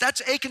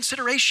 that's a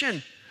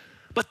consideration.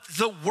 But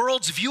the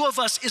world's view of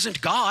us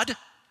isn't God.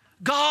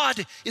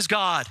 God is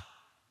God.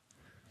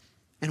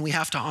 And we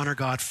have to honor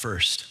God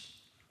first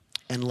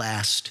and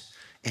last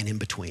and in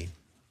between.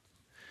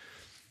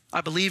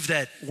 I believe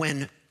that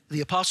when the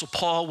Apostle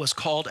Paul was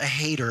called a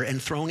hater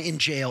and thrown in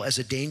jail as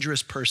a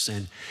dangerous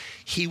person,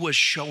 he was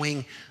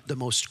showing the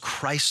most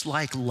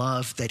Christ-like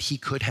love that he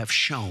could have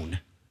shown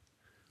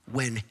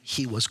when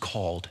he was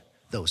called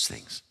those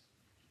things.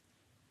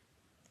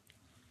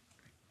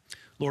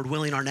 Lord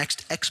willing, our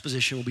next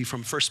exposition will be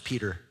from 1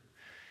 Peter.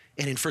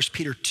 And in 1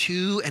 Peter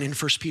 2 and in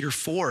 1 Peter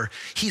 4,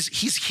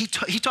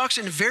 he talks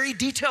in very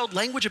detailed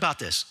language about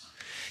this.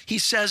 He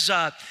says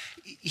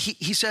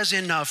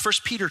in 1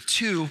 Peter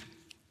 2,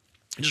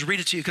 I'll just read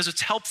it to you because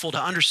it's helpful to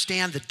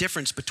understand the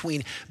difference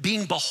between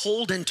being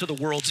beholden to the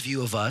world's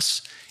view of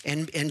us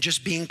and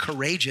just being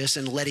courageous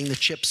and letting the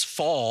chips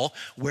fall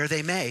where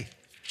they may.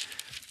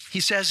 He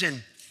says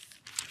in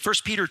 1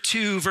 Peter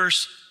 2,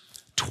 verse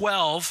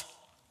 12,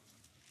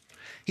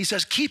 he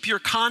says, keep your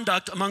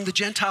conduct among the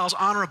Gentiles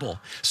honorable,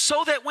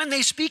 so that when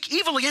they speak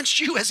evil against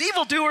you as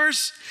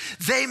evildoers,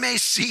 they may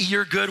see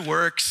your good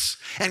works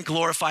and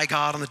glorify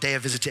God on the day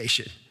of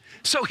visitation.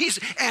 So he's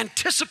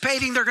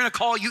anticipating they're going to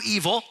call you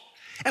evil.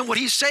 And what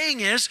he's saying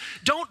is,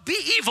 don't be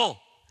evil.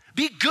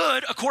 Be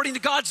good according to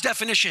God's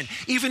definition,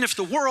 even if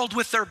the world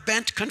with their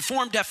bent,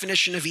 conformed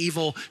definition of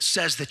evil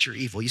says that you're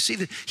evil. You see,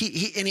 that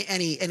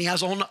he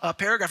has a whole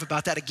paragraph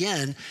about that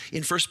again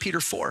in 1 Peter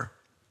 4.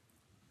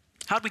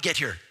 How'd we get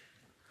here?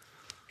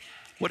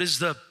 What is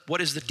the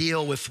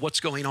deal with what's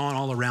going on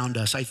all around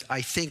us?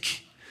 I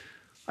think,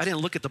 I didn't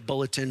look at the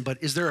bulletin, but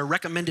is there a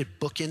recommended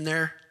book in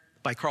there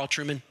by Carl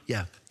Trueman?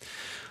 Yeah.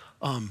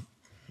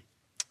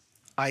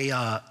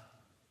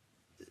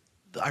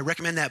 I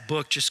recommend that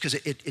book just because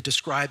it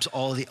describes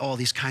all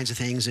these kinds of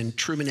things. And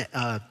Trueman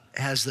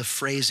has the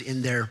phrase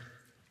in there,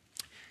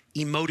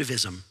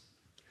 emotivism.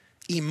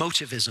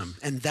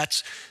 And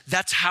that's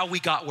how we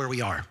got where we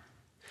are.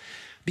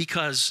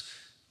 Because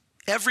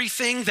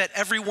everything that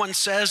everyone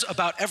says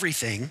about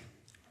everything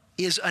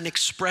is an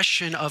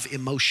expression of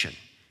emotion.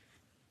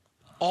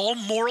 All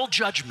moral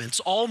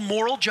judgments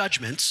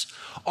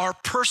are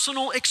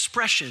personal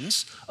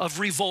expressions of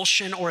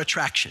revulsion or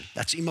attraction.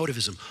 That's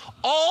emotivism.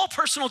 All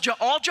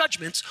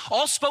judgments,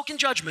 all spoken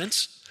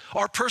judgments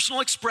are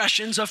personal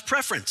expressions of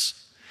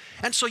preference.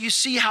 And so you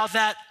see how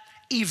that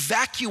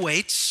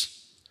evacuates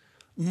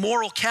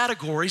moral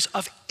categories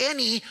of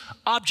any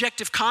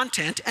objective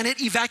content, and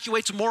it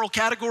evacuates moral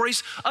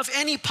categories of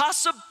any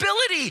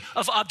possibility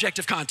of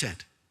objective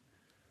content.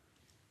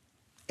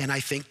 And I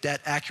think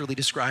that accurately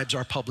describes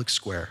our public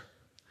square.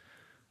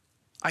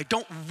 I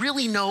don't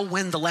really know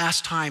when the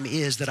last time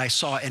is that I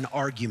saw an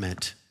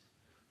argument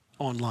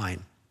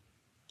online.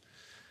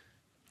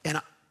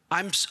 And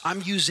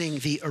I'm using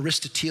the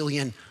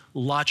Aristotelian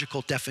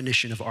logical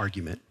definition of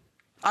argument.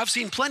 I've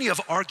seen plenty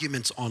of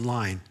arguments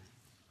online,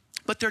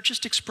 but they're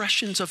just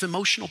expressions of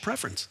emotional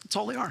preference. That's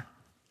all they are.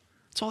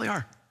 That's all they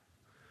are.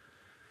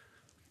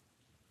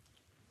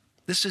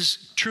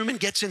 Trueman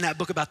gets in that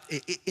book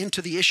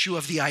into the issue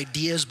of the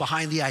ideas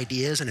behind the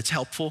ideas, and it's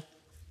helpful.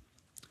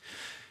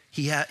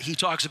 He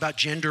talks about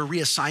gender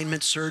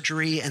reassignment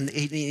surgery, and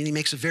he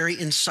makes a very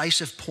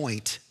incisive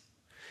point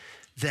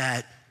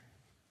that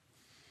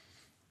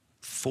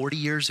 40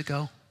 years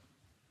ago,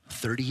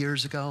 30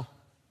 years ago,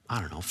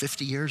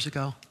 50 years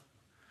ago,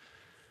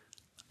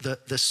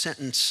 the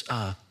sentence,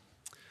 I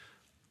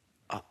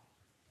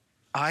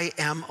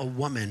am a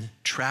woman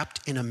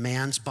trapped in a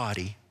man's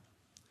body,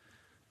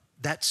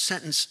 that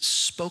sentence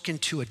spoken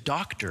to a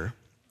doctor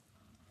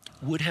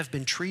would have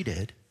been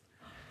treated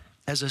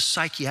as a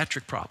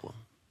psychiatric problem.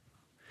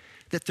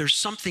 That there's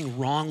something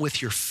wrong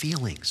with your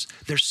feelings.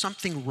 There's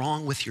something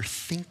wrong with your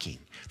thinking.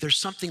 There's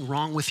something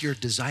wrong with your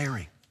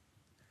desiring.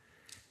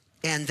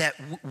 And that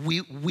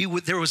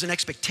there was an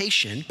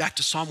expectation, back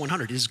to Psalm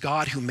 100, it is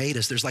God who made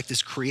us. There's like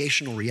this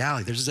creational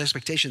reality. There's this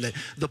expectation that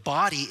the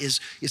body is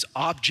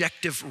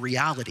objective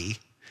reality.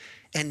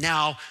 And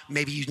now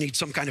maybe you need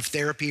some kind of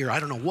therapy or I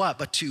don't know what,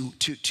 but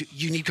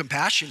you need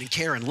compassion and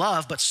care and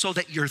love, but so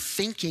that your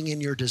thinking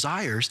and your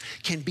desires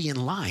can be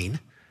in line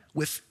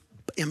with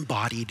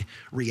embodied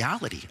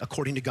reality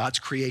according to God's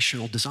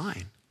creational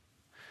design.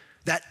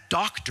 That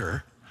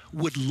doctor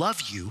would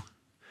love you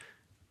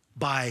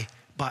by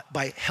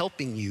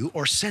helping you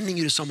or sending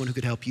you to someone who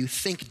could help you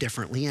think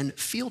differently and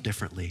feel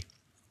differently.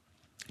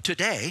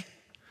 Today,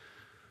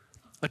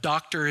 a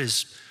doctor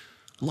is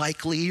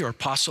likely or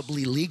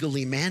possibly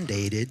legally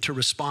mandated to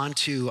respond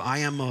to, I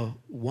am a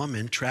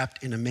woman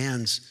trapped in a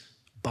man's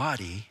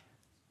body,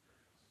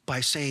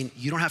 by saying,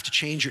 you don't have to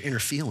change your inner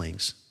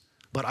feelings,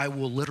 but I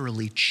will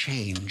literally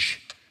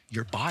change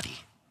your body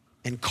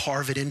and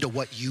carve it into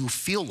what you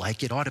feel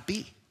like it ought to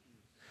be.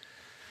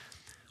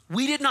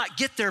 We did not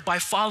get there by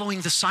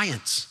following the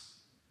science.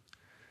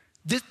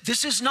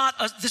 This is not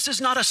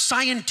a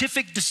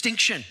scientific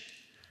distinction.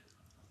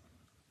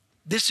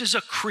 This is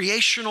a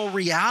creational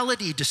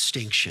reality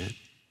distinction.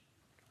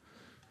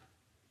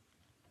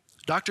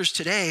 Doctors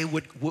today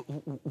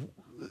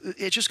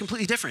it's just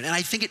completely different. And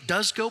I think it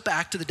does go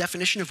back to the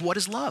definition of what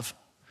is love.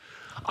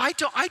 I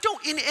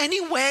don't in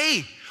any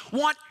way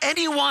want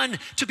anyone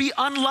to be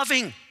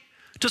unloving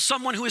to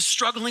someone who is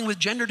struggling with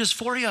gender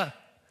dysphoria.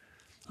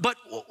 But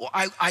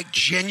I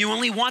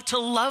genuinely want to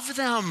love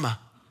them.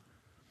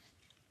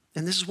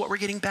 And this is what we're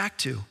getting back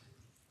to.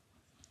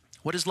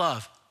 What is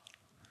love?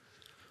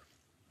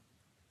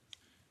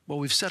 Well,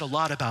 we've said a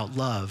lot about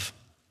love,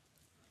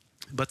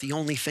 but the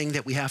only thing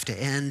that we have to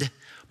end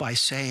by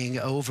saying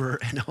over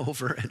and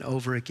over and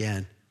over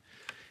again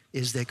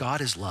is that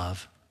God is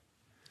love,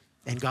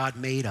 and God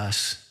made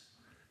us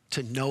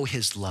to know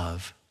his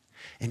love,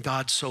 and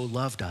God so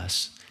loved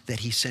us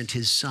that he sent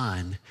his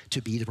son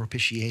to be the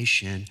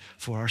propitiation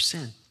for our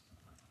sin.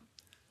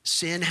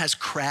 Sin has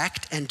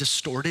cracked and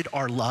distorted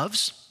our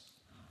loves,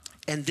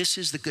 and this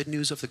is the good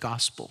news of the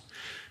gospel.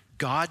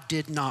 God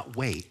did not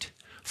wait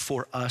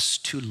for us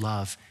to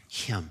love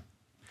him.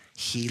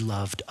 He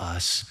loved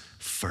us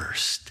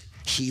first.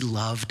 He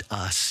loved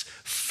us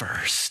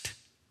first.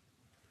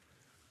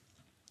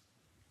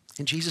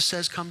 And Jesus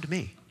says, come to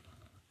me.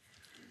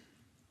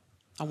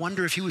 I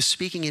wonder if he was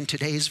speaking in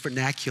today's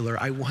vernacular.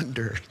 I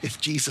wonder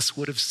if Jesus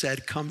would have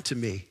said, come to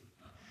me.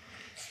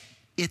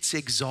 It's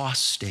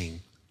exhausting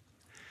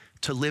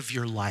to live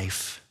your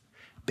life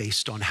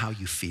based on how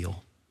you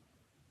feel.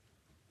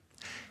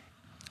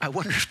 I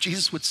wonder if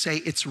Jesus would say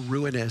it's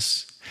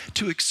ruinous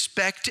to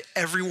expect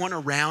everyone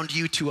around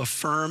you to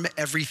affirm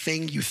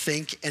everything you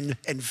think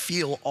and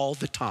feel all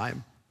the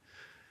time.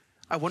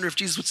 I wonder if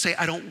Jesus would say,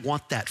 I don't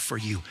want that for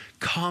you.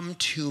 Come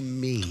to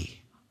me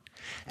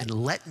and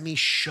let me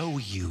show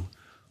you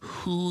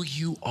who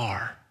you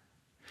are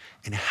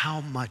and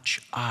how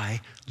much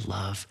I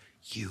love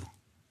you.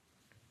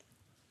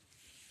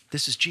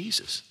 This is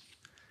Jesus.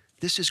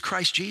 This is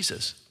Christ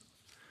Jesus.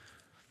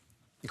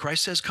 And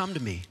Christ says, come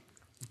to me.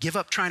 Give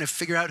up trying to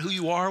figure out who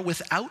you are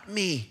without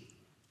me.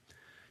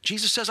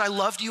 Jesus says, I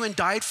loved you and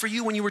died for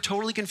you when you were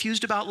totally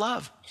confused about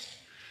love.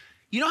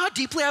 You know how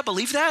deeply I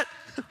believe that?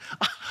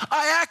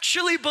 I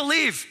actually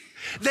believe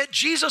that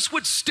Jesus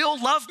would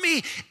still love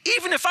me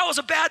even if I was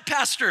a bad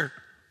pastor.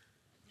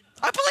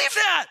 I believe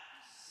that.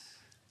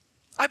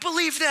 I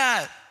believe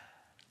that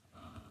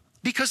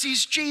because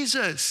he's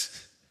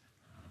Jesus.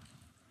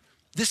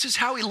 This is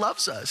how he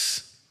loves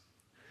us.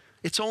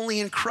 It's only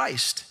in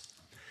Christ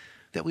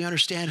that we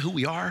understand who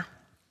we are,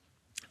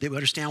 that we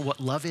understand what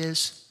love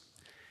is,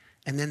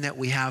 and then that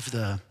we have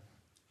the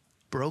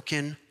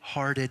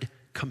broken-hearted,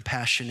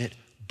 compassionate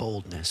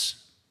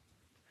boldness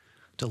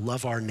to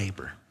love our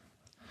neighbor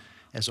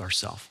as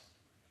ourselves.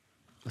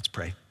 Let's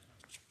pray.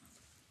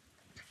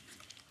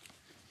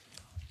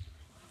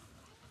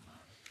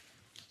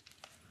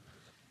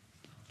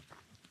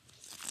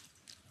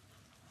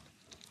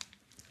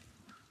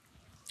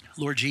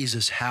 Lord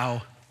Jesus,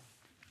 how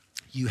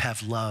you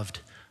have loved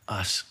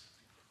us.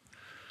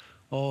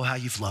 Oh, how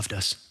you've loved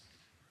us.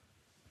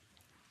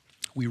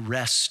 We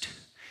rest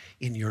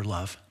in your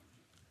love.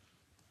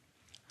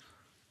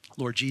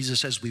 Lord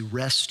Jesus, as we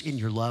rest in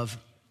your love,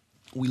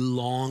 we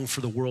long for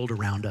the world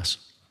around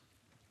us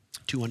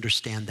to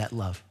understand that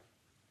love.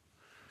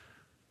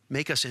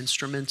 Make us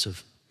instruments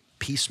of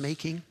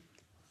peacemaking.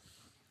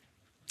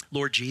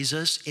 Lord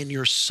Jesus, in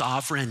your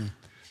sovereign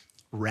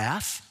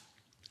wrath,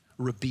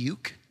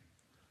 rebuke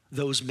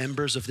those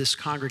members of this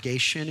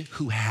congregation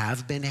who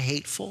have been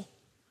hateful,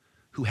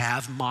 who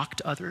have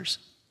mocked others,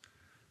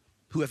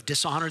 who have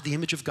dishonored the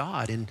image of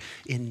God in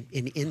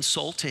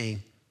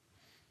insulting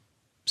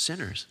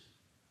sinners.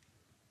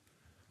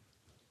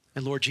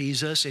 And Lord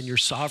Jesus, in your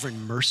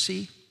sovereign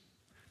mercy,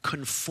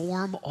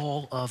 conform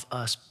all of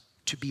us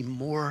to be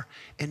more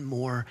and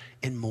more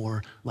and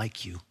more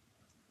like you.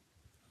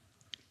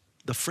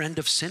 The friend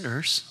of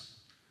sinners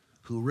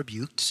who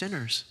rebuked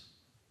sinners.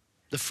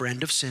 The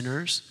friend of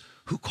sinners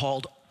who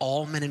called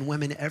all men and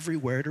women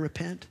everywhere to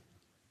repent.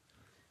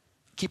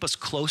 Keep us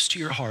close to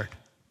your heart.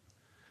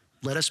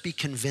 Let us be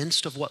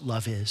convinced of what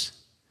love is,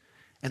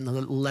 and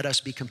let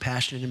us be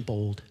compassionate and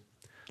bold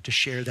to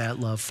share that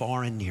love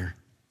far and near.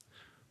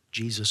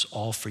 Jesus,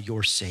 all for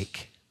your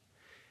sake.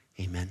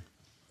 Amen.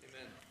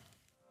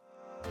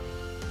 Amen.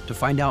 To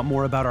find out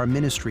more about our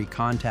ministry,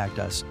 contact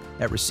us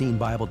at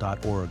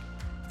racinebible.org.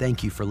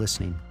 Thank you for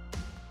listening.